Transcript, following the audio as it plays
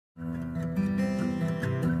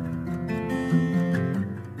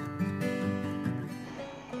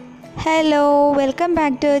Hello welcome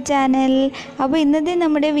back to our channel. അപ്പോൾ ഇന്നത്തെ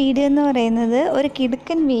നമ്മുടെ വീഡിയോ എന്ന് പറയുന്നത് ഒരു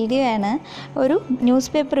കിടുക്കൻ വീഡിയോ ആണ്. ഒരു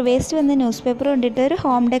ന്യൂസ് പേപ്പർ വേസ്റ്റ് വന്ന ന്യൂസ് പേപ്പർ കൊണ്ടിട്ട് ഒരു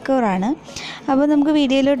ഹോം ഡെക്കോറാണ്. അപ്പോൾ നമുക്ക്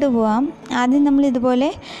വീഡിയോയിലോട്ട് പോവാം. ആദ്യം നമ്മൾ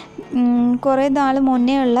ഇതുപോലെ കുറേ നാൾ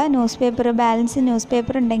മുന്നേ ഉള്ള news paper, balance news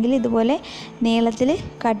paper ഉണ്ടെങ്കിൽ ഇതുപോലെ നീളത്തിൽ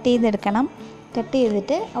കട്ട് ചെയ്തെടുക്കണം. കട്ട്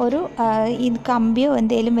ചെയ്തിട്ട് ഒരു ഇത് കമ്പിയോ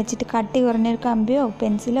എന്തെങ്കിലും വെച്ചിട്ട്, കട്ടി കുറഞ്ഞൊരു കമ്പിയോ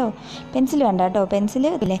പെൻസിൽ വേണ്ട കേട്ടോ, പെൻസിൽ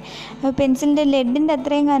ഇല്ലേ, പെൻസിലിൻ്റെ ലെഡിൻ്റെ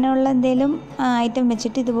അത്രയും കനമുള്ള എന്തെങ്കിലും ഐറ്റം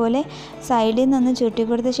വെച്ചിട്ട് ഇതുപോലെ സൈഡിൽ നിന്നൊന്ന് ചുരുട്ടി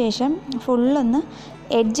കൊടുത്ത ശേഷം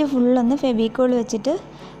എഡ്ജ് ഫുള്ളൊന്ന് ഫെവിക്കോൾ വെച്ചിട്ട്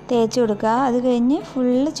തേച്ച് കൊടുക്കുക. അത് കഴിഞ്ഞ്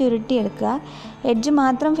ഫുള്ള് ചുരുട്ടിയെടുക്കുക. എഡ്ജ്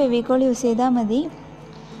മാത്രം ഫെവിക്കോൾ യൂസ് ചെയ്താൽ മതി.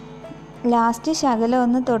 ലാസ്റ്റ് ശകലം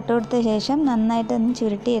ഒന്ന് തൊട്ട് കൊടുത്ത ശേഷം നന്നായിട്ടൊന്ന്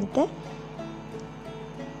ചുരുട്ടിയെടുത്ത്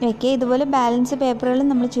വയ്ക്കുക. ഇതുപോലെ ബാലൻസ് പേപ്പറുകൾ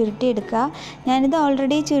നമ്മൾ ചുരുട്ടിയെടുക്കുക. ഞാനിത്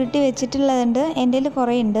ഓൾറെഡി ചുരുട്ടി വെച്ചിട്ടുള്ളതുണ്ട്, എൻ്റെ കയ്യിൽ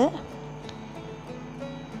കുറേ ഉണ്ട്.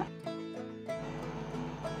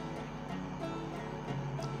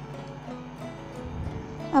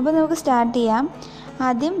 അപ്പോൾ നമുക്ക് സ്റ്റാർട്ട് ചെയ്യാം.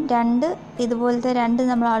 ആദ്യം ഇതുപോലത്തെ രണ്ട്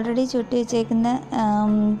നമ്മൾ ഓൾറെഡി ചുരുട്ടി വെച്ചേക്കുന്ന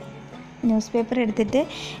ന്യൂസ് പേപ്പർ എടുത്തിട്ട്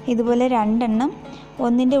ഇതുപോലെ രണ്ടെണ്ണം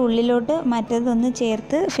ഒന്നിൻ്റെ ഉള്ളിലോട്ട് മറ്റേതൊന്ന്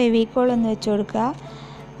ചേർത്ത് ഫെവിക്കോൾ ഒന്ന് വെച്ച് കൊടുക്കുക.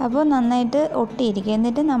 അപ്പോൾ നന്നായിട്ട് ഒട്ടിയിരിക്കുക.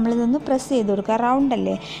 എന്നിട്ട് നമ്മളിതൊന്ന് പ്രസ് ചെയ്ത് കൊടുക്കുക.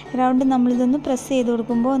 റൗണ്ട് നമ്മളിതൊന്ന് പ്രസ് ചെയ്ത്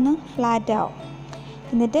കൊടുക്കുമ്പോൾ ഒന്ന് ഫ്ലാറ്റ് ആവും.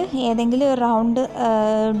 എന്നിട്ട് ഏതെങ്കിലും ഒരു റൗണ്ട്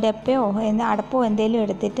ഡപ്പയോ അടപ്പോ എന്തെങ്കിലും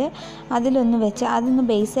എടുത്തിട്ട് അതിലൊന്ന് വെച്ച് അതൊന്ന്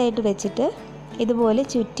ബേസായിട്ട് വെച്ചിട്ട് ഇതുപോലെ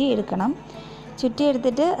ചുറ്റിയെടുക്കണം.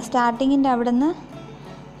 ചുറ്റിയെടുത്തിട്ട് സ്റ്റാർട്ടിങ്ങിൻ്റെ അവിടെ നിന്ന്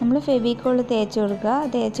നമ്മൾ ഫെവിക്കോൾ തേച്ച്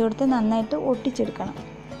കൊടുത്ത് നന്നായിട്ട് ഒട്ടിച്ചെടുക്കണം.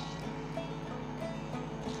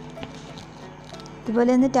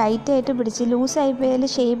 ഇതുപോലെ ഒന്ന് ടൈറ്റായിട്ട് പിടിച്ച് ലൂസായി പോയാൽ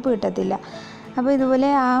ഷേപ്പ് കിട്ടത്തില്ല. അപ്പോൾ ഇതുപോലെ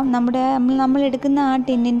നമ്മൾ എടുക്കുന്ന ആ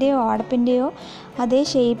ടിന്നിൻ്റെയോ അടപ്പിൻ്റെയോ അതേ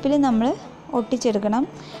ഷേപ്പിൽ നമ്മൾ ഒട്ടിച്ചെടുക്കണം.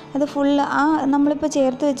 അത് ഫുള്ള് നമ്മളിപ്പോൾ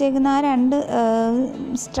ചേർത്ത് വെച്ചേക്കുന്ന ആ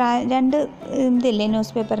രണ്ട് ഇതില്ലേ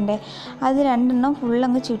ന്യൂസ് പേപ്പറിൻ്റെ, അത് രണ്ടെണ്ണം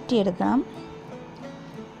ഫുള്ളങ്ങ് ചുറ്റിയെടുക്കണം.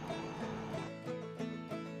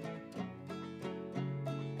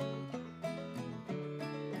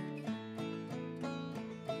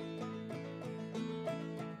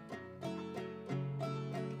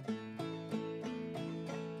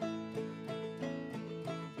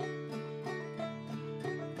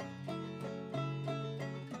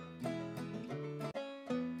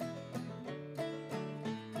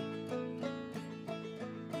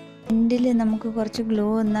 എൻഡിൽ നമുക്ക് കുറച്ച് ഗ്ലൂ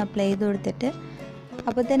ഒന്ന് അപ്ലൈ ചെയ്ത് കൊടുത്തിട്ട്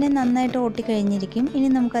അപ്പോൾ തന്നെ നന്നായിട്ട് ഒട്ടിക്കഴിഞ്ഞിരിക്കും. ഇനി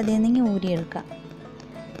നമുക്ക് അതിൽ നിന്ന് ഊരിയെടുക്കാം.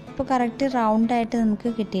 അപ്പോൾ കറക്റ്റ് റൗണ്ടായിട്ട് നമുക്ക്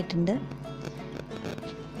കിട്ടിയിട്ടുണ്ട്.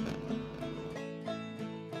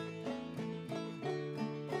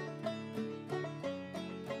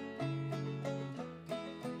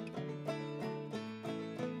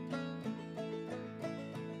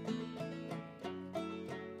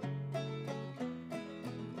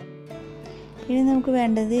 ഇനി നമുക്ക്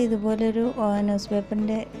വേണ്ടത് ഇതുപോലൊരു ന്യൂസ്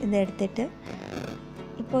പേപ്പറിൻ്റെ ഇതെടുത്തിട്ട്,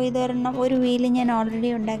 ഇപ്പോൾ ഇതൊരെണ്ണം ഒരു വീല് ഞാൻ ഓൾറെഡി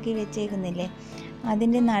ഉണ്ടാക്കി വെച്ചേക്കുന്നില്ലേ,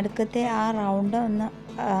 അതിൻ്റെ നടുക്കത്തെ ആ റൗണ്ട് ഒന്ന്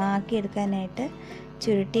ആക്കിയെടുക്കാനായിട്ട്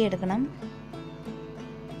ചുരുട്ടിയെടുക്കണം.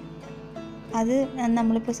 അത്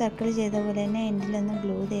നമ്മളിപ്പോൾ സർക്കിൾ ചെയ്ത പോലെ തന്നെ എൻഡിലൊന്ന്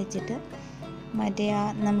ഗ്ലൂ തേച്ചിട്ട് മറ്റേ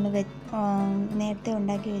നമ്മൾ നേരത്തെ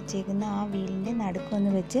ഉണ്ടാക്കി വെച്ചേക്കുന്ന ആ വീലിൻ്റെ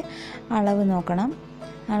നടുക്കൊന്ന് വെച്ച് അളവ് നോക്കണം.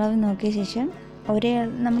 അളവ് നോക്കിയ ശേഷം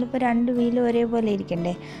നമ്മളിപ്പോൾ രണ്ട് വീലും ഒരേപോലെ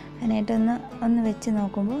ഇരിക്കണ്ടേ, അതിനായിട്ടൊന്ന് വെച്ച്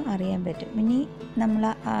നോക്കുമ്പോൾ അറിയാൻ പറ്റും. ഇനി നമ്മൾ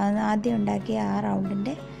ആദ്യം ഉണ്ടാക്കിയ ആ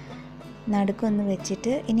റൗണ്ടിൻ്റെ നടുക്കൊന്ന്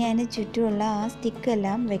വെച്ചിട്ട് ഇനി അതിന് ചുറ്റുമുള്ള ആ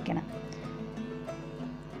സ്റ്റിക്കെല്ലാം വെക്കണം.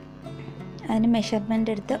 അതിന്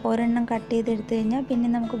മെഷർമെൻ്റ് എടുത്ത് ഒരെണ്ണം കട്ട് ചെയ്തെടുത്ത് കഴിഞ്ഞാൽ പിന്നെ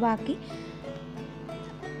നമുക്ക് ബാക്കി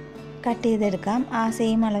കട്ട് ചെയ്തെടുക്കാം. ആ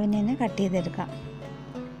സെയിം അളവിന് തന്നെ കട്ട് ചെയ്തെടുക്കാം.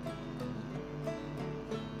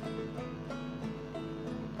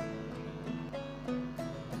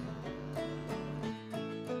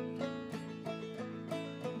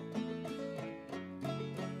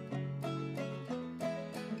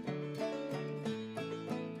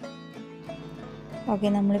 ഓക്കെ,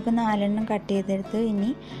 നമ്മളിപ്പോൾ 4 കട്ട് ചെയ്തെടുത്ത് ഇനി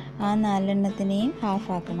ആ 4 ഹാഫ്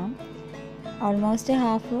ആക്കണം. ഓൾമോസ്റ്റ്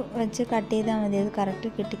ഹാഫ് വെച്ച് കട്ട് ചെയ്താൽ മതി, അത് കറക്റ്റ്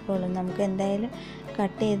കിട്ടിക്കോളും. നമുക്ക് എന്തായാലും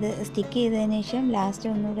സ്റ്റിക്ക് ചെയ്തതിന് ശേഷം ലാസ്റ്റ്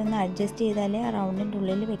ഒന്നുകൂടി ഒന്ന് അഡ്ജസ്റ്റ് ചെയ്താലേ ആ റൗണ്ടിൻ്റെ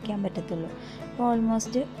ഉള്ളിൽ വെക്കാൻ പറ്റത്തുള്ളൂ. അപ്പോൾ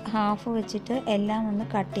ഓൾമോസ്റ്റ് ഹാഫ് വെച്ചിട്ട് എല്ലാം ഒന്ന്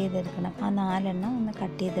കട്ട് ചെയ്തെടുക്കണം. ആ 4 ഒന്ന്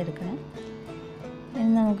കട്ട് ചെയ്തെടുക്കണം.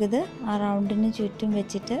 ഇനി നമുക്കിത് ആ റൗണ്ടിന് ചുറ്റും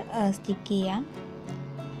വെച്ചിട്ട് സ്റ്റിക്ക് ചെയ്യാം.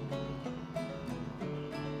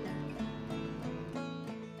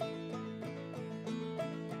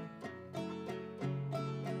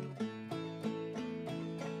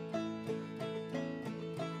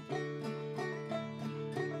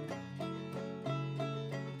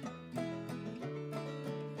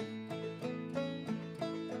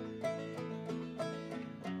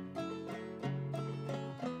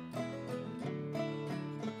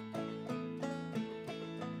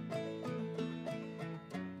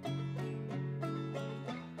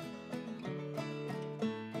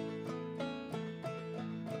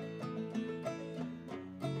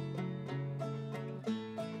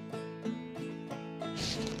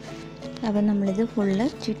 അപ്പോൾ നമ്മളിത് ഫുള്ള്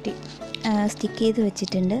ചുറ്റി സ്റ്റിക്ക് ചെയ്ത്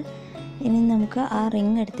വെച്ചിട്ടുണ്ട്. ഇനി നമുക്ക് ആ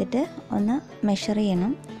റിങ് എടുത്തിട്ട് ഒന്ന് മെഷർ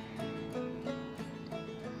ചെയ്യണം.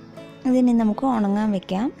 ഇതിനി നമുക്ക് ഉണങ്ങാൻ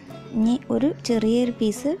വെക്കാം. ഇനി ഒരു ചെറിയൊരു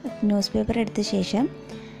പീസ് ന്യൂസ് പേപ്പർ എടുത്ത ശേഷം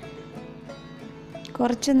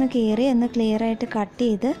കുറച്ചൊന്ന് കീറി ഒന്ന് ക്ലിയറായിട്ട് കട്ട്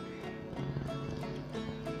ചെയ്ത്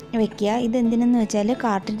വെക്കുക. ഇതെന്തിനെന്ന് വെച്ചാൽ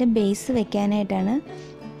കാർട്ടിൻ്റെ ബേസ് വെക്കാനായിട്ടാണ്.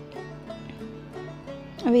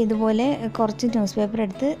 അപ്പോൾ ഇതുപോലെ കുറച്ച് ന്യൂസ് പേപ്പർ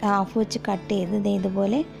എടുത്ത് ഹാഫ് വെച്ച് കട്ട് ചെയ്ത്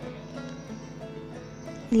ഇതുപോലെ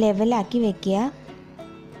ലെവലാക്കി വെക്കുക.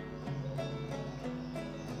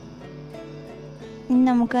 ഇനി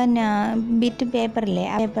നമുക്ക് ബിറ്റ് പേപ്പറില്ലേ,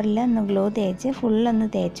 ആ പേപ്പറിൽ ഒന്ന് ഗ്ലൂ തേച്ച് ഫുള്ളൊന്ന്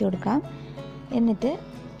തേച്ച് കൊടുക്കാം. എന്നിട്ട്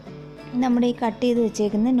നമ്മുടെ ഈ കട്ട് ചെയ്ത്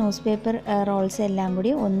വെച്ചേക്കുന്ന ന്യൂസ് പേപ്പർ റോൾസ് എല്ലാം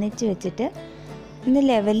കൂടി ഒന്നിച്ച് വെച്ചിട്ട് ഒന്ന്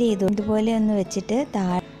ലെവൽ ചെയ്തു ഇതുപോലെ ഒന്ന് വെച്ചിട്ട്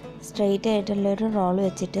താഴെ സ്ട്രെയിറ്റ് ആയിട്ടുള്ളൊരു റോൾ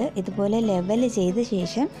വെച്ചിട്ട് ഇതുപോലെ ലെവൽ ചെയ്ത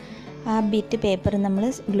ശേഷം ആ ബിറ്റ് പേപ്പർ നമ്മൾ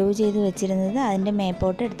ഗ്ലൂ ചെയ്ത് വെച്ചിരുന്നത് അതിൻ്റെ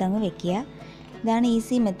മേപ്പോട്ട് എടുത്തങ്ങ് വെക്കുക. ഇതാണ്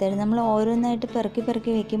ഈസി മെത്തേഡ്. നമ്മൾ ഓരോന്നായിട്ട്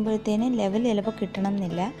പെറുക്കി വെക്കുമ്പോഴത്തേന് ലെവൽ ചിലപ്പോൾ കിട്ടണം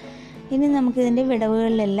എന്നില്ല. ഇനി നമുക്കിതിൻ്റെ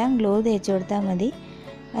വിടവുകളിലെല്ലാം ഗ്ലൂ തേച്ച് കൊടുത്താൽ മതി,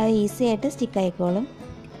 ഈസി ആയിട്ട് സ്റ്റിക്കായിക്കോളും.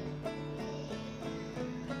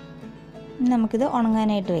 നമുക്കിത്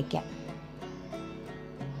ഉണങ്ങാനായിട്ട് വയ്ക്കാം.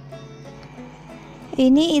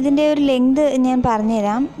 ഇനി ഇതിൻ്റെ ഒരു ലെങ്ത് ഞാൻ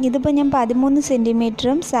പറഞ്ഞുതരാം. ഇതിപ്പോൾ ഞാൻ 13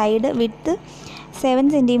 സെൻറ്റിമീറ്ററും സൈഡ് വിഡ്ത്ത് 7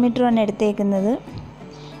 സെൻറ്റിമീറ്ററുമാണ് എടുത്തേക്കുന്നത്.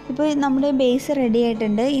 ഇപ്പോൾ നമ്മുടെ ബേസ് റെഡി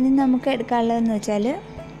ആയിട്ടുണ്ട്. ഇനി നമുക്ക് എടുക്കാനുള്ളതെന്ന് വെച്ചാൽ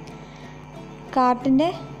കാർട്ടിൻ്റെ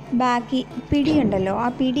ബാക്കി പിടിയുണ്ടല്ലോ, ആ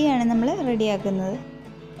പിടിയാണ് നമ്മൾ റെഡിയാക്കുന്നത്.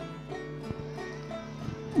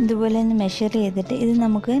 ഇതുപോലെ ഒന്ന് മെഷർ ചെയ്തിട്ട് ഇത്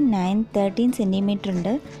നമുക്ക് 13 സെൻറ്റിമീറ്റർ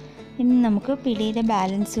ഉണ്ട്. ഇനി നമുക്ക് പിടിയുടെ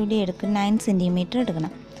ബാലൻസ് കൂടി 9 സെൻറ്റിമീറ്റർ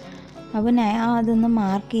എടുക്കണം. അപ്പോൾ അതൊന്ന്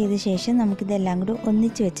മാർക്ക് ചെയ്ത ശേഷം നമുക്കിതെല്ലാം കൂടി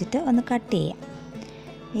ഒന്നിച്ച് വെച്ചിട്ട് ഒന്ന് കട്ട് ചെയ്യാം.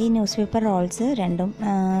 ഈ ന്യൂസ് പേപ്പർ റോൾസ് രണ്ടും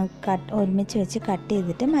ഒരുമിച്ച് വെച്ച് കട്ട്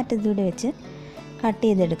ചെയ്തിട്ട് മറ്റേതുകൂടി വെച്ച് കട്ട്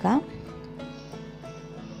ചെയ്തെടുക്കാം.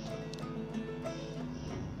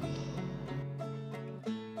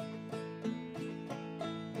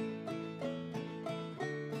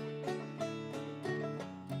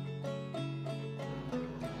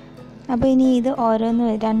 അപ്പോൾ ഇനി ഇത്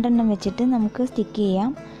രണ്ടെണ്ണം വെച്ചിട്ട് നമുക്ക് സ്റ്റിക്ക്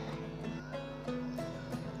ചെയ്യാം.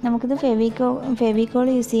 നമുക്കിത് ഫെവിക്കോൾ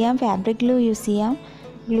യൂസ് ചെയ്യാം, ഫാബ്രിക് ഗ്ലൂ യൂസ് ചെയ്യാം,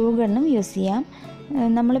 ഗ്ലൂ ഗണ്ണും യൂസ് ചെയ്യാം.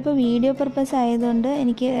 നമ്മളിപ്പോൾ വീഡിയോ പർപ്പസ് ആയതുകൊണ്ട്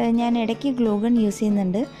ഞാൻ ഇടയ്ക്ക് ഗ്ലൂ ഗൺ യൂസ്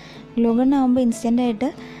ചെയ്യുന്നുണ്ട്. ഗ്ലൂ ഗൺ ആകുമ്പോൾ ഇൻസ്റ്റൻ്റായിട്ട്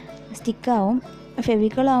സ്റ്റിക്കാവും.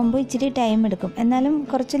 ഫെവിക്കോൾ ആകുമ്പോൾ ഇച്ചിരി ടൈം എടുക്കും, എന്നാലും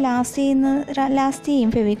കുറച്ച് ലാസ്റ്റ്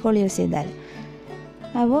ചെയ്യും ഫെവിക്കോൾ യൂസ് ചെയ്താൽ.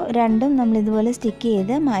 അപ്പോൾ രണ്ടും നമ്മളിതുപോലെ സ്റ്റിക്ക്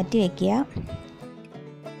ചെയ്ത് മാറ്റി വയ്ക്കുക.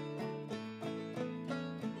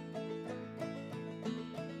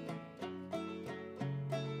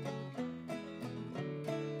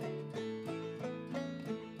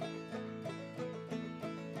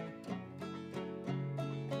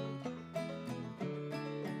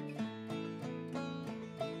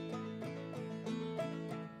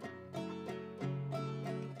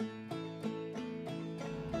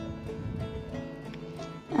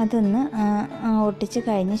 അതൊന്ന് ഒട്ടിച്ച്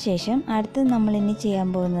കഴിഞ്ഞ ശേഷം അടുത്ത് നമ്മളിനി ചെയ്യാൻ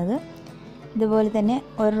പോകുന്നത് ഇതുപോലെ തന്നെ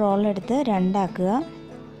ഒരു റോളെടുത്ത് രണ്ടാക്കുക.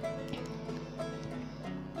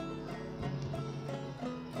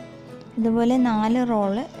 ഇതുപോലെ 4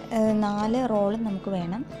 റോള് നമുക്ക്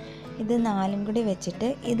വേണം. ഇത് 4ഉം കൂടി വെച്ചിട്ട്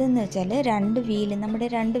ഇതെന്ന് വെച്ചാൽ 2 വീല്, നമ്മുടെ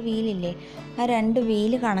 2 വീലില്ലേ, ആ 2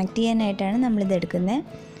 വീല് കണക്ട് ചെയ്യാനായിട്ടാണ് നമ്മളിത് എടുക്കുന്നത്.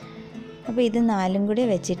 അപ്പോൾ ഇത് 4ഉം കൂടി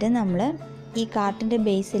വെച്ചിട്ട് നമ്മൾ ഈ കാർട്ടിൻ്റെ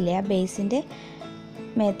ബേസില്ലേ, ആ ബേസിൻ്റെ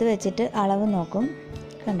മേത്ത് വെച്ചിട്ട് അളവ് നോക്കും.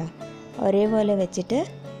 കണ്ടോ, ഒരേപോലെ വെച്ചിട്ട്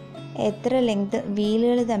എത്ര ലെങ്ത്,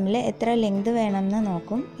 വീലുകൾ തമ്മിൽ എത്ര ലെങ്ത് വേണമെന്ന്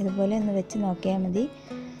നോക്കും. ഇതുപോലെ ഒന്ന് വെച്ച് നോക്കിയാൽ മതി.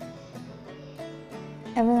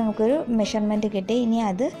 അപ്പോൾ നമുക്കൊരു മെഷർമെൻറ്റ് കിട്ടി. ഇനി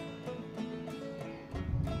അത്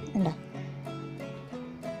ഉണ്ടോ,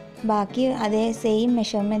 ബാക്കി അതേ സെയിം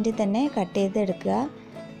മെഷർമെൻറ്റിൽ തന്നെ കട്ട് ചെയ്തെടുക്കുക.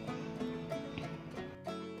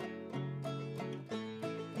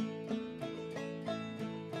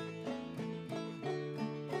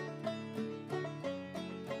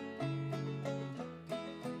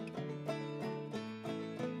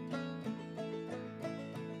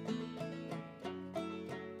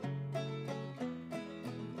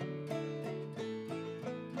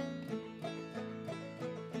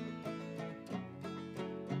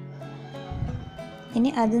 ഇനി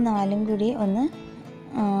അത് 4ഉം കൂടി ഒന്ന്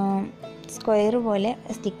സ്ക്വയർ പോലെ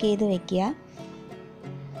സ്റ്റിക്ക് ചെയ്ത് വെക്കുക.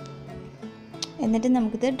 എന്നിട്ട്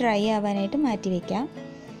നമുക്കിത് ഡ്രൈ ആവാനായിട്ട് മാറ്റി വയ്ക്കാം.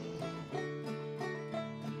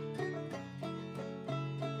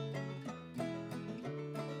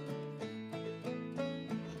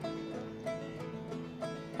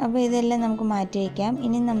 അപ്പോൾ ഇതെല്ലാം നമുക്ക് മാറ്റി വയ്ക്കാം.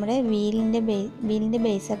 ഇനി നമ്മുടെ വീലിൻ്റെ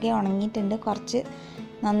ബേസൊക്കെ ഉണങ്ങിയിട്ടുണ്ട്. കുറച്ച്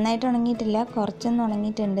നന്നായിട്ട് ഉണങ്ങിയിട്ടില്ല, കുറച്ചൊന്നും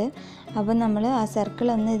ഉണങ്ങിയിട്ടുണ്ട്. അപ്പോൾ നമ്മൾ ആ സർക്കിൾ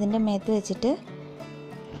ഒന്ന് ഇതിൻ്റെ മേത്ത് വെച്ചിട്ട്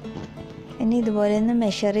ഇനി ഇതുപോലെ ഒന്ന്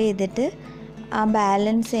മെഷർ ചെയ്തിട്ട് ആ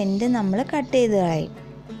ബാലൻസ് എൻഡ് നമ്മൾ കട്ട് ചെയ്ത് കളയും.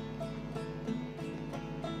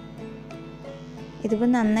 ഇതിപ്പോൾ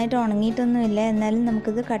നന്നായിട്ട് ഉണങ്ങിയിട്ടൊന്നുമില്ല, എന്നാലും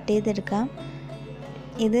നമുക്കിത് കട്ട് ചെയ്തെടുക്കാം.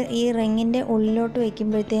 ഇത് ഈ റിങ്ങിൻ്റെ ഉള്ളിലോട്ട്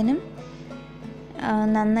വയ്ക്കുമ്പോഴത്തേനും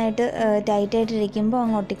നന്നായിട്ട് ടൈറ്റായിട്ടിരിക്കുമ്പോൾ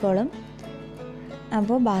അങ്ങ് ഒട്ടിക്കോളും.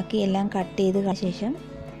 അപ്പോൾ ബാക്കിയെല്ലാം കട്ട് ചെയ്ത് ശേഷം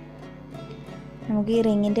നമുക്ക് ഈ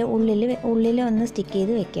റിങ്ങിൻ്റെ ഉള്ളിൽ ഒന്ന് സ്റ്റിക്ക്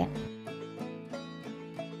ചെയ്ത് വെക്കാം.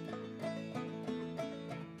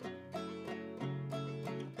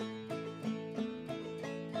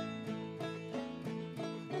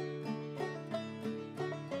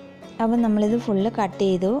 അപ്പോൾ നമ്മളിത് ഫുള്ള് കട്ട്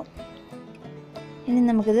ചെയ്തു. ഇനി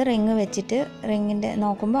നമുക്കിത് റിങ് വെച്ചിട്ട് റിങ്ങിൻ്റെ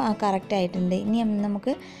നോക്കുമ്പോൾ കറക്റ്റ് ആയിട്ടുണ്ട്. ഇനി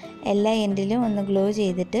നമുക്ക് എല്ലാ എൻഡിലും ഒന്ന് ഗ്ലൂ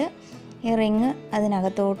ചെയ്തിട്ട് ഈ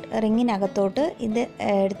റിങ്ങിനകത്തോട്ട് ഇത്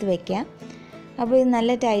എടുത്ത് വയ്ക്കാം. അപ്പോൾ ഇത്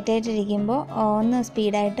നല്ല ടൈറ്റായിട്ടിരിക്കുമ്പോൾ ഒന്ന്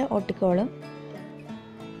സ്പീഡായിട്ട് ഒട്ടിക്കോളും.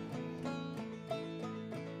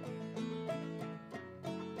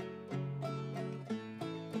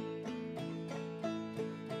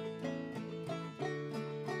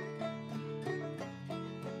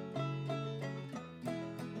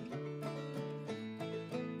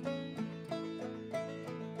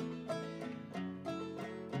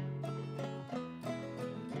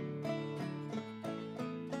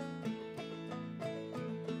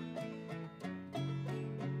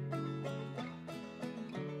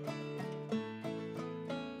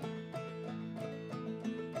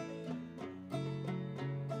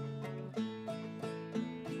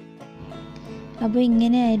 അപ്പോൾ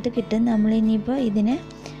ഇങ്ങനെയായിട്ട് കിട്ടും. നമ്മളിനിയിപ്പോൾ ഇതിനെ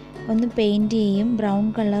ഒന്ന് പെയിൻറ്റ് ചെയ്യും, ബ്രൗൺ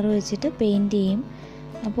കളർ വെച്ചിട്ട് പെയിൻറ്റ് ചെയ്യും.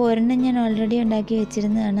 അപ്പോൾ ഒരെണ്ണം ഞാൻ ഓൾറെഡി ഉണ്ടാക്കി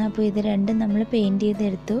വെച്ചിരുന്നതാണ്. അപ്പോൾ ഇത് രണ്ടും നമ്മൾ പെയിൻറ്റ്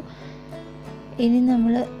ചെയ്തെടുത്തു. ഇനി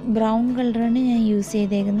നമ്മൾ ബ്രൗൺ കളറാണ് ഞാൻ യൂസ്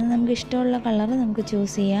ചെയ്തേക്കുന്നത്. നമുക്ക് ഇഷ്ടമുള്ള കളർ നമുക്ക്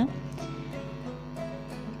ചൂസ് ചെയ്യാം.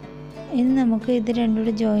 ഇനി നമുക്ക് ഇത് രണ്ടും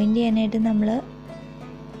കൂടി ജോയിൻറ്റ് ചെയ്യാനായിട്ട് നമ്മൾ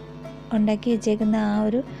ഉണ്ടാക്കി വെച്ചേക്കുന്ന ആ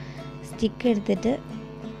ഒരു സ്റ്റിക്ക് എടുത്തിട്ട്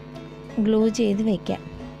ഗ്ലൂ ചെയ്ത് വയ്ക്കാം.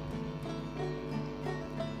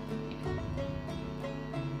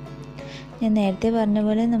 ഞാൻ നേരത്തെ പറഞ്ഞ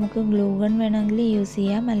പോലെ നമുക്ക് ഗ്ലൂ ഗൺ വേണമെങ്കിൽ യൂസ്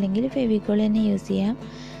ചെയ്യാം, അല്ലെങ്കിൽ ഫെവിക്കോൾ തന്നെ യൂസ് ചെയ്യാം.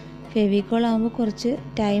 ഫെവിക്കോൾ ആകുമ്പോൾ കുറച്ച്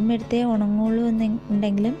ടൈം എടുത്തേ ഉണങ്ങുള്ളൂ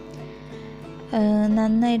എന്നുണ്ടെങ്കിലും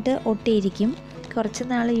നന്നായിട്ട് ഒട്ടിയിരിക്കും, കുറച്ച്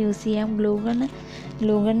നാൾ യൂസ് ചെയ്യാം.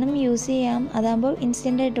 ഗ്ലൂ ഗണ്ണും യൂസ് ചെയ്യാം, അതാകുമ്പോൾ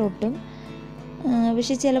ഇൻസ്റ്റൻ്റായിട്ട് ഒട്ടും.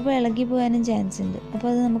 പക്ഷെ ചിലപ്പോൾ ഇളകി പോകാനും ചാൻസ് ഉണ്ട്. അപ്പോൾ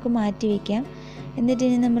അത് നമുക്ക് മാറ്റി വയ്ക്കാം. എന്നിട്ട്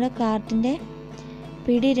ഇനി നമ്മുടെ കാർട്ടിൻ്റെ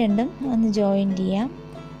പിടി രണ്ടും ഒന്ന് ജോയിൻറ്റ് ചെയ്യാം.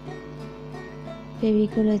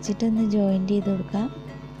 ഫെവിക്കോൾ വെച്ചിട്ട് ഒന്ന് ജോയിൻറ്റ് ചെയ്ത് കൊടുക്കാം.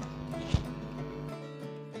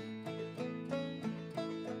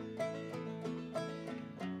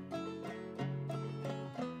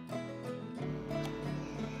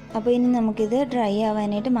 അപ്പോൾ ഇനി നമുക്കിത് ഡ്രൈ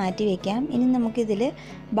ആവാനായിട്ട് മാറ്റി വയ്ക്കാം. ഇനി നമുക്കിതിൽ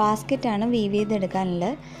ബാസ്ക്കറ്റാണ് വീവ്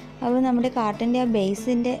ചെയ്തെടുക്കാനുള്ളത്. അപ്പോൾ നമ്മുടെ കാർട്ടിൻ്റെ ആ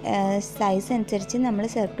ബേസിൻ്റെ സൈസ് അനുസരിച്ച് നമ്മൾ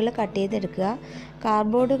സർക്കിൾ കട്ട് ചെയ്തെടുക്കുക.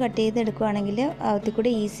 കാർഡ്ബോർഡ് കട്ട് ചെയ്തെടുക്കുകയാണെങ്കിൽ അതിൽ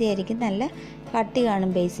കൂടെ ഈസി ആയിരിക്കും, നല്ല കട്ടി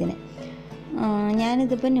കാണും ബേസിന്.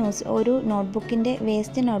 ഞാനിതിപ്പോൾ ഒരു നോട്ട്ബുക്കിൻ്റെ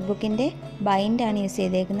വേസ്റ്റ് നോട്ട്ബുക്കിൻ്റെ ബൈൻഡാണ് യൂസ്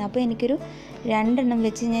ചെയ്തേക്കുന്നത്. അപ്പോൾ എനിക്കൊരു 2 എണ്ണം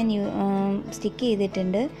വെച്ച് ഞാൻ സ്റ്റിക്ക്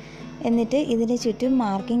ചെയ്തിട്ടുണ്ട്. എന്നിട്ട് ഇതിന് ചുറ്റും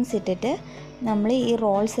മാർക്കിങ്സ് ഇട്ടിട്ട് നമ്മൾ ഈ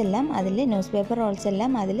റോൾസ് എല്ലാം അതിൽ ന്യൂസ് പേപ്പർ റോൾസ്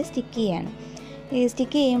എല്ലാം അതിൽ സ്റ്റിക്ക് ചെയ്യണം. ഈ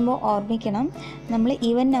സ്റ്റിക്ക് ചെയ്യുമ്പോൾ ഓർമ്മിക്കണം, നമ്മൾ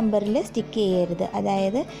ഈവൻ നമ്പറിൽ സ്റ്റിക്ക് ചെയ്യരുത്.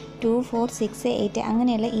 അതായത് 2, 4, 6, 8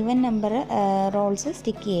 അങ്ങനെയുള്ള ഈവൻ നമ്പർ റോൾസ്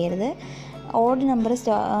സ്റ്റിക്ക് ചെയ്യരുത്. ഓഡ് നമ്പർ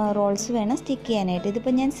റോൾസ് വേണം സ്റ്റിക്ക് ചെയ്യാനായിട്ട്.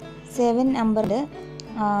 ഇതിപ്പോൾ ഞാൻ 7 നമ്പറിൽ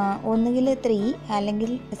ഒന്നുകിൽ 3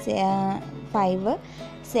 അല്ലെങ്കിൽ 5,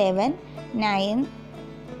 7, 9,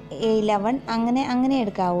 11 അങ്ങനെ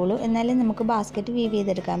എടുക്കാവുള്ളൂ. എന്നാലേ നമുക്ക് ബാസ്ക്കറ്റ് വീവ്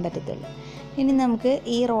ചെയ്തെടുക്കാൻ പറ്റത്തുള്ളൂ. ഇനി നമുക്ക്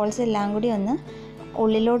ഈ റോൾസ് എല്ലാം കൂടി ഒന്ന്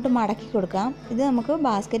ഉള്ളിലോട്ട് മടക്കി കൊടുക്കാം. ഇത് നമുക്ക്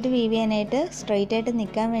ബാസ്ക്കറ്റ് വീവ് ചെയ്യാനായിട്ട് സ്ട്രെയിറ്റ് ആയിട്ട്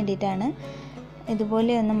നിൽക്കാൻ വേണ്ടിയിട്ടാണ്.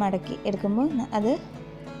 ഇതുപോലെ ഒന്ന് മടക്കി എടുക്കുമ്പോൾ അത്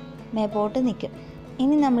മേപ്പോട്ട് നിൽക്കും.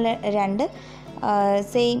 ഇനി നമ്മൾ 2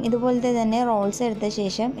 സെയിം ഇതുപോലത്തെ തന്നെ റോൾസ് എടുത്ത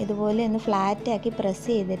ശേഷം ഇതുപോലെ ഒന്ന് ഫ്ലാറ്റാക്കി പ്രസ്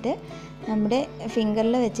ചെയ്തിട്ട് നമ്മുടെ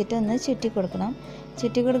ഫിംഗറിൽ വെച്ചിട്ട് ഒന്ന് ചുറ്റി കൊടുക്കണം.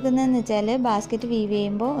 ചുറ്റി കൊടുക്കുന്നതെന്ന് വെച്ചാൽ ബാസ്ക്കറ്റ് വീവ്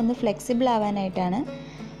ചെയ്യുമ്പോൾ ഒന്ന് ഫ്ലെക്സിബിൾ ആവാനായിട്ടാണ്.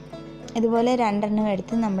 ഇതുപോലെ 2 എണ്ണം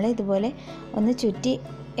എടുത്ത് നമ്മൾ ഇതുപോലെ ഒന്ന് ചുറ്റി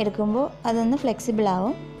എടുക്കുമ്പോൾ അതൊന്ന് ഫ്ലെക്സിബിൾ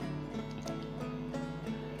ആവും.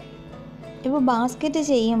 ഇപ്പോൾ ബാസ്ക്കറ്റ്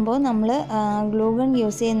ചെയ്യുമ്പോൾ നമ്മൾ ഗ്ലൂ ഗൺ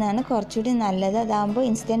യൂസ് ചെയ്യുന്നതാണ് കുറച്ചുകൂടി നല്ലത്. അതാകുമ്പോൾ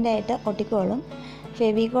ഇൻസ്റ്റൻ്റായിട്ട് ഒട്ടിക്കോളും.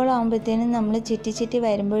 ഫെവിക്കോൾ ആകുമ്പോഴത്തേനും നമ്മൾ ചുറ്റി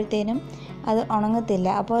വരുമ്പോഴത്തേനും അത് ഉണങ്ങത്തില്ല.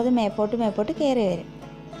 അപ്പോൾ അത് മേപ്പോട്ട് കയറി വരും.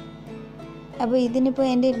 അപ്പോൾ ഇതിനിപ്പോൾ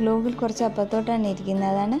എൻ്റെ ഗ്ലൂ ഗൺ കുറച്ച് അപ്പുറത്തോട്ടാണ് ഇരിക്കുന്നത്,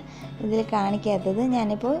 അതാണ് ഇതിൽ കാണിക്കാത്തത്.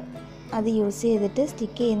 ഞാനിപ്പോൾ അത് യൂസ് ചെയ്തിട്ട്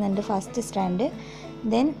സ്റ്റിക്ക് ചെയ്യുന്നുണ്ട് ഫസ്റ്റ് സ്റ്റാൻഡ്.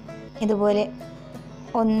 ദെൻ ഇതുപോലെ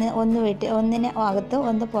ഒന്ന് വെട്ടി ഒന്നിന് അകത്ത്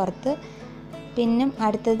ഒന്ന് പുറത്ത്, പിന്നെ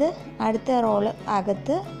അടുത്ത റോള്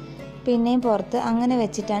അകത്ത് പിന്നെയും പുറത്ത്, അങ്ങനെ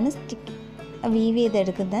വെച്ചിട്ടാണ് വീവ്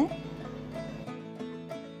ചെയ്തെടുക്കുന്നത്.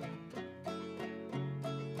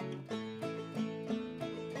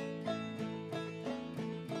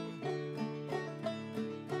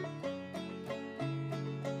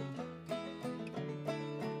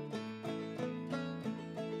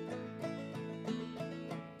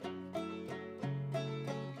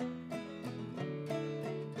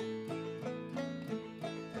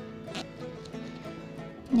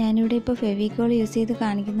 ഞാനിവിടെ ഇപ്പോൾ ഫെവിക്കോൾ യൂസ് ചെയ്ത്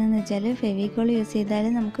കാണിക്കുന്നതെന്ന് വെച്ചാൽ, ഫെവിക്കോൾ യൂസ് ചെയ്താൽ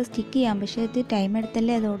നമുക്ക് സ്റ്റിക്ക് ചെയ്യാം, പക്ഷേ അത് ടൈം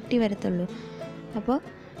എടുത്തല്ലേ അത് ഒട്ടി വരത്തുള്ളൂ. അപ്പോൾ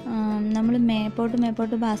നമ്മൾ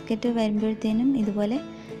മേപ്പോട്ട് ബാസ്ക്കറ്റ് വരുമ്പോഴത്തേനും ഇതുപോലെ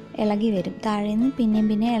ഇളകി വരും, താഴെ നിന്ന്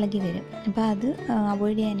പിന്നെയും ഇളകി വരും. അപ്പോൾ അത്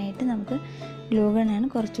അവോയ്ഡ് ചെയ്യാനായിട്ട് നമുക്ക് ഗ്ലൂ ഗണ്ണാണ്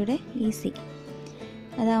കുറച്ചുകൂടെ ഈസി.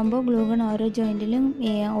 അതാകുമ്പോൾ ഗ്ലൂ ഗൺ ഓരോ ജോയിൻറ്റിലും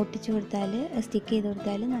ഒട്ടിച്ചു കൊടുത്താൽ, സ്റ്റിക്ക് ചെയ്ത്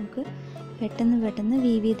കൊടുത്താൽ നമുക്ക് പെട്ടെന്ന്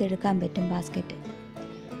വീവ് ചെയ്തെടുക്കാൻ പറ്റും ബാസ്ക്കറ്റ്.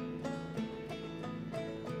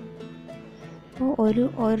 അപ്പോൾ ഒരു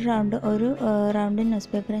റൗണ്ട് ന്യൂസ്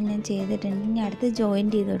പേപ്പർ ഞാൻ ചെയ്തിട്ടുണ്ട്. ഇനി അടുത്ത്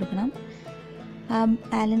ജോയിൻറ്റ് ചെയ്ത് കൊടുക്കണം. ആ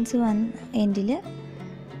ബാലൻസ് വന്ന എൻഡിൽ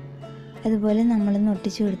അതുപോലെ നമ്മളൊന്ന്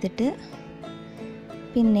ഒട്ടിച്ചു കൊടുത്തിട്ട്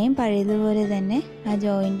പിന്നെയും പഴയതുപോലെ തന്നെ ആ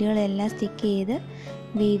ജോയിൻറ്റുകളെല്ലാം സ്റ്റിക്ക് ചെയ്ത്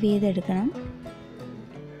വീവ് ചെയ്തെടുക്കണം.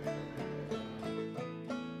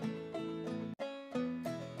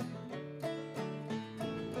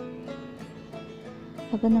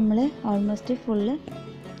 അപ്പോൾ നമ്മൾ ഓൾമോസ്റ്റ് ഫുള്ള്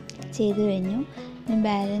ചെയ്ത് കഴിഞ്ഞു.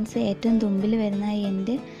 ബാലൻസ് ഏറ്റവും തുമ്പിൽ വരുന്ന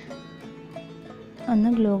എൻഡ് ഒന്ന്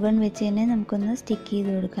ഗ്ലൂ ഗൺ വെച്ച് തന്നെ നമുക്കൊന്ന് സ്റ്റിക്ക് ചെയ്ത്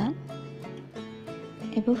കൊടുക്കാം.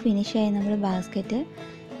 ഇപ്പോൾ ഫിനിഷായി നമ്മുടെ ബാസ്ക്കറ്റ്.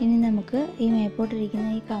 ഇനി നമുക്ക് ഈ മേപ്പോട്ടിരിക്കുന്ന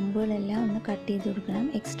ഈ കമ്പുകളെല്ലാം ഒന്ന് കട്ട് ചെയ്ത് കൊടുക്കണം.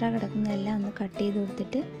 എക്സ്ട്രാ കിടക്കുന്നതെല്ലാം ഒന്ന് കട്ട് ചെയ്ത്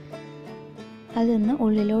കൊടുത്തിട്ട് അതൊന്ന്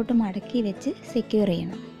ഉള്ളിലോട്ട് മടക്കി വെച്ച് സെക്യൂർ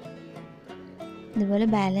ചെയ്യണം. ഇതുപോലെ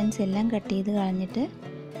ബാലൻസ് എല്ലാം കട്ട് ചെയ്ത് കളഞ്ഞിട്ട്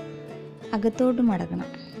അകത്തോട്ട് മടക്കണം.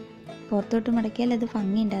 പുറത്തോട്ട് മടക്കിയാൽ അത്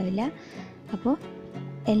ഭംഗി ഉണ്ടാവില്ല. അപ്പോൾ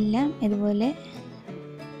എല്ലാം ഇതുപോലെ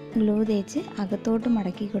ഗ്ലൂ തേച്ച് അകത്തോട്ട്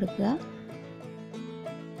മടക്കി കൊടുക്കുക.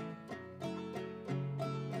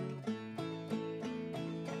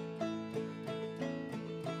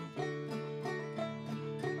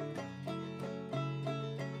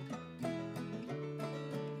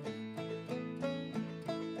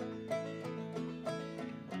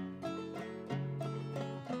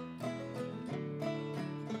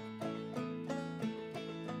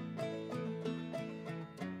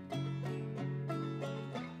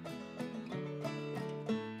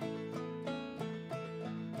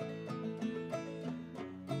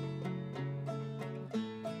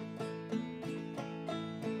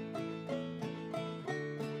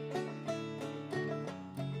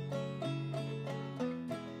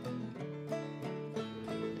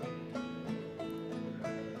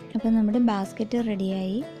 അപ്പോൾ നമ്മുടെ ബാസ്ക്കറ്റ്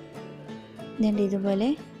റെഡിയായി. ഇതുണ്ട്, ഇതുപോലെ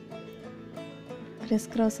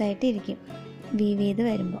ക്രോസ് ആയിട്ട് ഇരിക്കും വീവ് ചെയ്ത്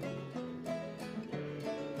വരുമ്പോൾ.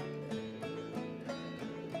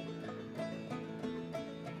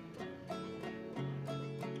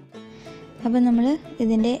 അപ്പോൾ നമ്മൾ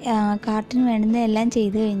ഇതിൻ്റെ കാർട്ടിന് വേണ്ടുന്ന എല്ലാം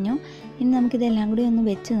ചെയ്ത് കഴിഞ്ഞു. ഇനി നമുക്കിതെല്ലാം കൂടി ഒന്ന്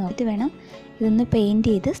വെച്ച് നോക്കിയിട്ട് വേണം ഇതൊന്ന്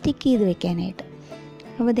പെയിൻറ്റ് ചെയ്ത് സ്റ്റിക്ക് ചെയ്ത് വെക്കാനായിട്ട്.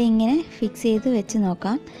 അപ്പോൾ ഇതിങ്ങനെ ഫിക്സ് ചെയ്ത് വെച്ച്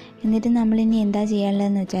നോക്കാം. എന്നിട്ട് നമ്മളിനി എന്താ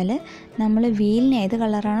ചെയ്യാനുള്ളതെന്ന് വെച്ചാൽ, നമ്മൾ വീലിന് ഏത്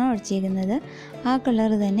കളറാണോ അടിച്ചേക്കുന്നത് ആ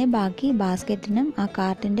കളർ തന്നെ ബാക്കി ബാസ്ക്കറ്റിനും ആ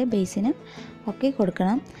കാർട്ടിൻ്റെ ബേസിനും ഒക്കെ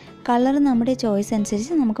കൊടുക്കണം. കളർ നമ്മുടെ ചോയ്സ്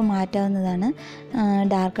അനുസരിച്ച് നമുക്ക് മാറ്റാവുന്നതാണ്.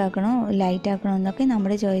 ഡാർക്ക് ആക്കണോ ലൈറ്റ് ആക്കണോ എന്നൊക്കെ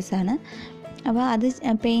നമ്മുടെ ചോയ്സാണ്. അപ്പോൾ അത്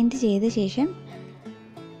പെയിൻറ്റ് ചെയ്ത ശേഷം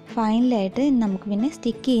ഫൈനലായിട്ട് നമുക്ക് പിന്നെ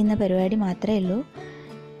സ്റ്റിക്ക് ചെയ്യുന്ന പരിപാടി മാത്രമേ ഉള്ളൂ.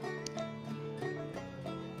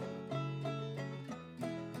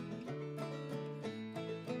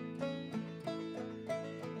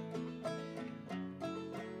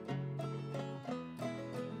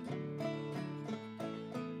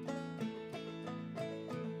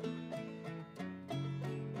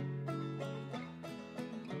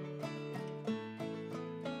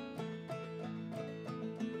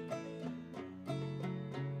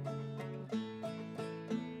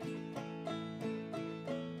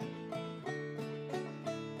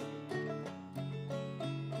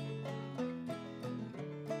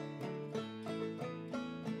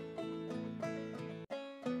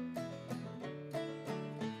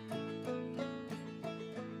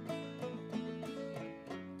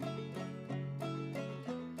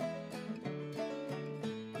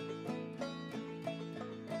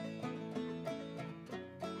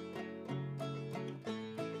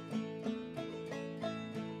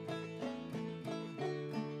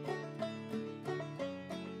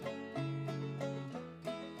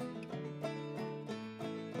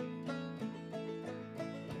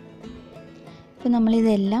 അപ്പോൾ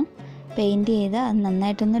നമ്മളിതെല്ലാം പെയിൻറ്റ് ചെയ്ത് അത്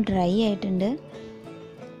നന്നായിട്ടൊന്ന് ഡ്രൈ ആയിട്ടുണ്ട്.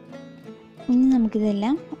 ഇനി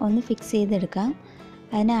നമുക്കിതെല്ലാം ഒന്ന് ഫിക്സ് ചെയ്തെടുക്കാം.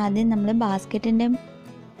 അതിന് ആദ്യം നമ്മൾ ബാസ്ക്കറ്റിൻ്റെ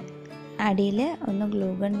അടിയിൽ ഒന്ന് ഗ്ലൂ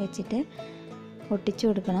ഗൺ വെച്ചിട്ട് ഒട്ടിച്ചു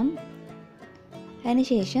കൊടുക്കണം. അതിന്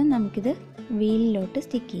ശേഷം നമുക്കിത് വീലിലോട്ട്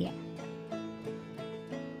സ്റ്റിക്ക് ചെയ്യാം.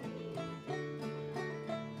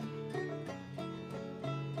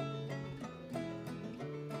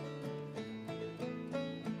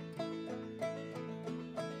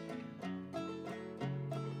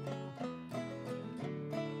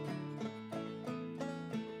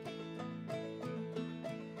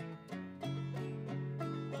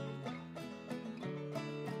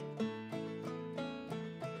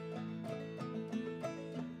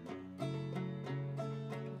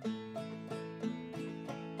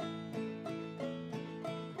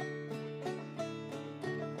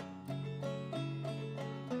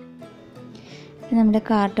 നമ്മുടെ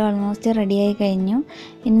കാർട്ട് ഓൾമോസ്റ്റ് റെഡിയായി കഴിഞ്ഞു.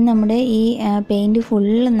 ഇനി നമ്മുടെ ഈ പെയിൻറ്റ്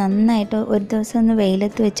ഫുള്ള് നന്നായിട്ട് ഒരു ദിവസം ഒന്ന്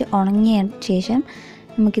വെയിലത്ത് വെച്ച് ഉണങ്ങിയ ശേഷം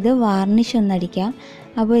നമുക്കിത് വാർണിഷ് ഒന്നടിക്കാം.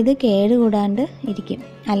 അപ്പോൾ ഇത് കേട് കൂടാണ്ട് ഇരിക്കും.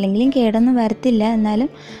 അല്ലെങ്കിലും കേടൊന്നും വരത്തില്ല, എന്നാലും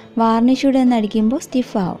വാർണിഷ് കൂടെ ഒന്ന് അടിക്കുമ്പോൾ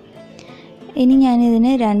സ്റ്റിഫാവും. ഇനി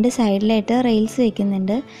ഞാനിതിന് 2 സൈഡിലായിട്ട് റെയിൽസ്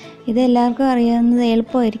വയ്ക്കുന്നുണ്ട്. ഇത് എല്ലാവർക്കും അറിയാവുന്നത്,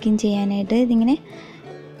 എളുപ്പമായിരിക്കും ചെയ്യാനായിട്ട്. ഇതിങ്ങനെ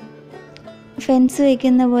ഫെൻസ്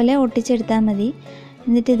വയ്ക്കുന്ന പോലെ ഒട്ടിച്ചെടുത്താൽ മതി.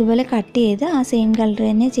 എന്നിട്ട് ഇതുപോലെ കട്ട് ചെയ്ത് ആ സെയിം കളർ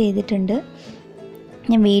തന്നെ ചെയ്തിട്ടുണ്ട്.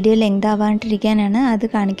 ഞാൻ വീഡിയോ ലെങ്ത് ആവാണ്ടിരിക്കാനാണ് അത്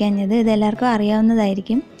കാണിക്കാഞ്ഞത്. ഇതെല്ലാവർക്കും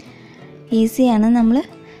അറിയാവുന്നതായിരിക്കും, ഈസിയാണ്. നമ്മൾ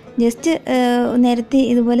ജസ്റ്റ് നിരത്തി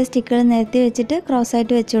ഇതുപോലെ സ്റ്റിക്കുകൾ നിരത്തി വെച്ചിട്ട്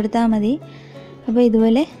ക്രോസായിട്ട് വെച്ച് കൊടുത്താൽ മതി. അപ്പോൾ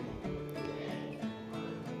ഇതുപോലെ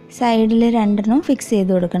സൈഡിൽ 2 ഫിക്സ്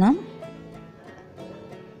ചെയ്ത് കൊടുക്കണം.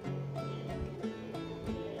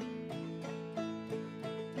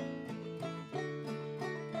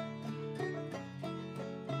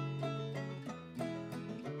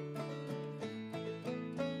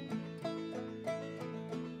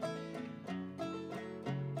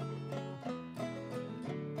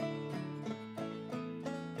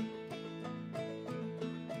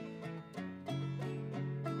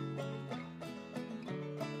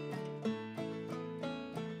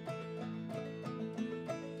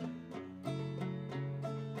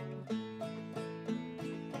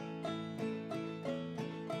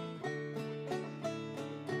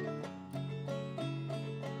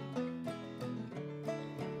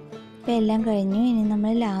 ഇപ്പോൾ എല്ലാം കഴിഞ്ഞു. ഇനി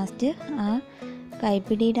നമ്മൾ ലാസ്റ്റ് ആ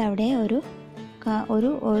കൈപ്പിടിയുടെ അവിടെ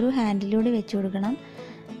ഒരു ഹാൻഡിലൂടെ വെച്ച് കൊടുക്കണം.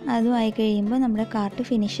 അതും ആയി കഴിയുമ്പോൾ നമ്മുടെ കാർട്ട്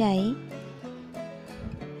ഫിനിഷായി.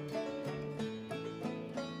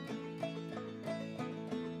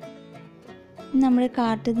 നമ്മൾ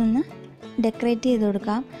കാർട്ടിൽ നിന്ന് ഡെക്കറേറ്റ് ചെയ്ത്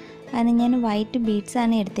കൊടുക്കാം. അതിന് ഞാൻ വൈറ്റ്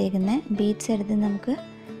ബീഡ്സാണ് എടുത്തേക്കുന്നത്. ബീഡ്സ് എടുത്ത് നമുക്ക്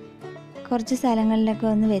കുറച്ച് സ്ഥലങ്ങളിലൊക്കെ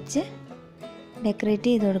ഒന്ന് വെച്ച് ഡെക്കറേറ്റ്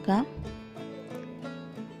ചെയ്ത് കൊടുക്കാം.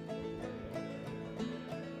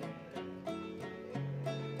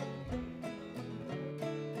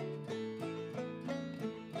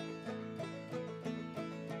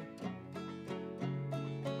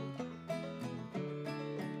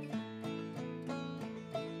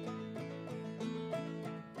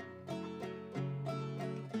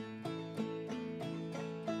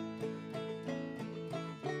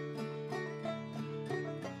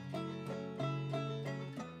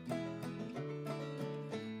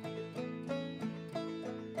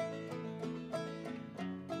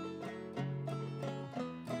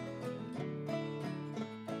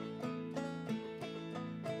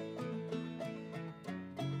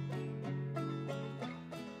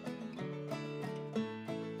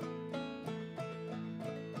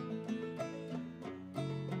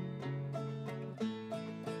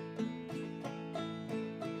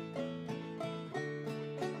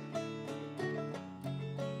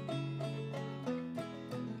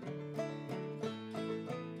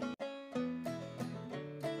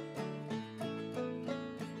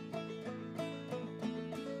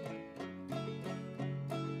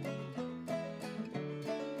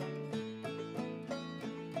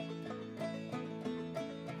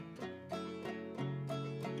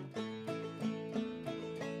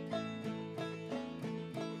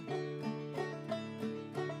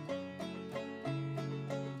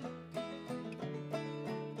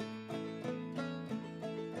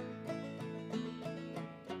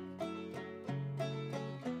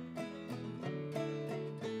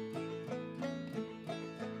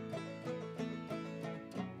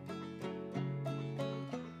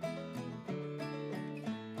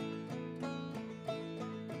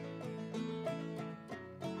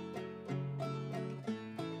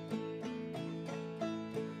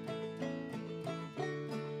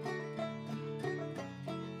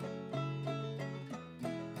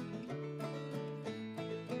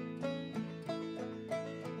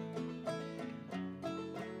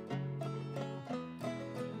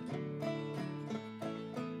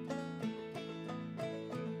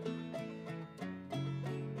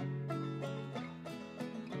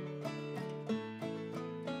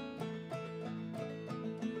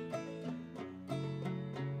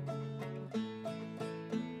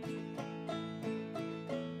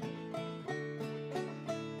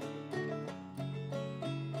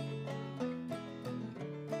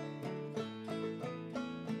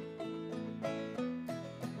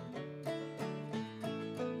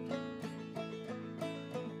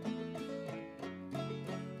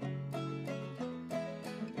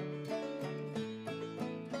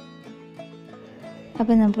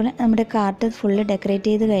 അപ്പോൾ നമ്മുടെ കാർട്ട് ഫുള്ള്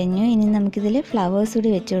ഡെക്കറേറ്റ് ചെയ്ത് കഴിഞ്ഞു. ഇനി നമുക്കിതിൽ ഫ്ലവേഴ്സ് കൂടി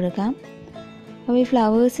വെച്ച് കൊടുക്കാം. അപ്പോൾ ഈ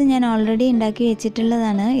ഫ്ലവേഴ്സ് ഞാൻ ഓൾറെഡി ഉണ്ടാക്കി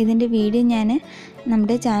വെച്ചിട്ടുള്ളതാണ്. ഇതിൻ്റെ വീഡിയോ ഞാൻ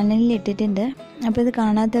നമ്മുടെ ചാനലിൽ ഇട്ടിട്ടുണ്ട്. അപ്പോൾ ഇത്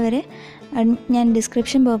കാണാത്തവർ ഞാൻ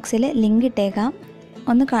ഡിസ്ക്രിപ്ഷൻ ബോക്സിൽ ലിങ്ക് ഇട്ടേക്കാം,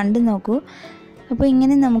 ഒന്ന് കണ്ടു നോക്കൂ. അപ്പോൾ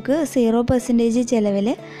ഇങ്ങനെ നമുക്ക് 0% ചിലവിൽ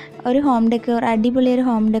ഒരു ഹോം ഡെക്കോർ, അടിപൊളി ഒരു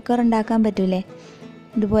ഹോം ഡെക്കോർ ഉണ്ടാക്കാൻ പറ്റൂലേ.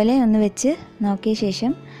 ഇതുപോലെ ഒന്ന് വെച്ച് നോക്കിയ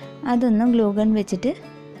ശേഷം അതൊന്ന് ഗ്ലൂ ഗൺ വെച്ചിട്ട്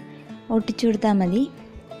ഒട്ടിച്ചു കൊടുത്താൽ മതി.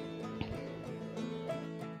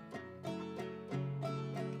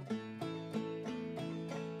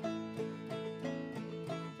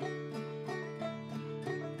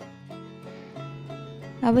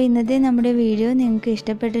 അപ്പോൾ ഇന്നത്തെ നമ്മുടെ വീഡിയോ നിങ്ങൾക്ക്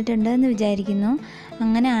ഇഷ്ടപ്പെട്ടിട്ടുണ്ടെന്ന് വിചാരിക്കുന്നു.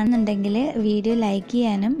 അങ്ങനെയാണെന്നുണ്ടെങ്കിൽ വീഡിയോ ലൈക്ക്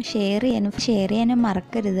ചെയ്യാനും ഷെയർ ചെയ്യാനും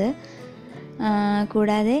മറക്കരുത്.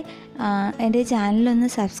 കൂടാതെ എൻ്റെ ചാനലൊന്ന്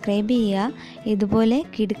സബ്സ്ക്രൈബ് ചെയ്യുക. ഇതുപോലെ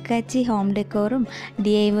കിടുക്കാച്ചി ഹോം ഡെക്കോറും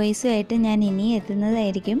DIYസും ആയിട്ട് ഞാൻ ഇനി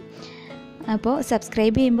എത്തുന്നതായിരിക്കും. അപ്പോൾ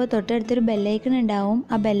സബ്സ്ക്രൈബ് ചെയ്യുമ്പോൾ തൊട്ടടുത്തൊരു ബെല്ലൈക്കൺ ഉണ്ടാവും.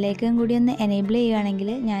 ആ ബെല്ലൈക്കൺ കൂടി ഒന്ന് എനേബിൾ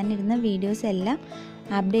ചെയ്യുകയാണെങ്കിൽ ഞാനിടുന്ന വീഡിയോസ് എല്ലാം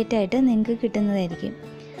അപ്ഡേറ്റ് ആയിട്ട് നിങ്ങൾക്ക് കിട്ടുന്നതായിരിക്കും.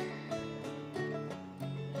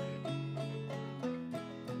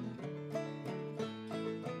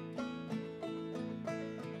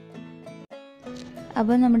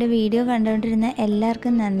 അപ്പോൾ നമ്മുടെ വീഡിയോ കണ്ടുകൊണ്ടിരുന്ന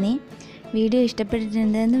എല്ലാവർക്കും നന്ദി. വീഡിയോ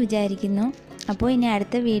ഇഷ്ടപ്പെട്ടിട്ടുണ്ടെന്ന് വിചാരിക്കുന്നു. അപ്പോൾ ഇനി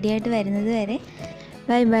അടുത്ത വീഡിയോ ആയിട്ട് വരുന്നത് വരെ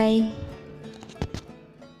ബൈ ബൈ.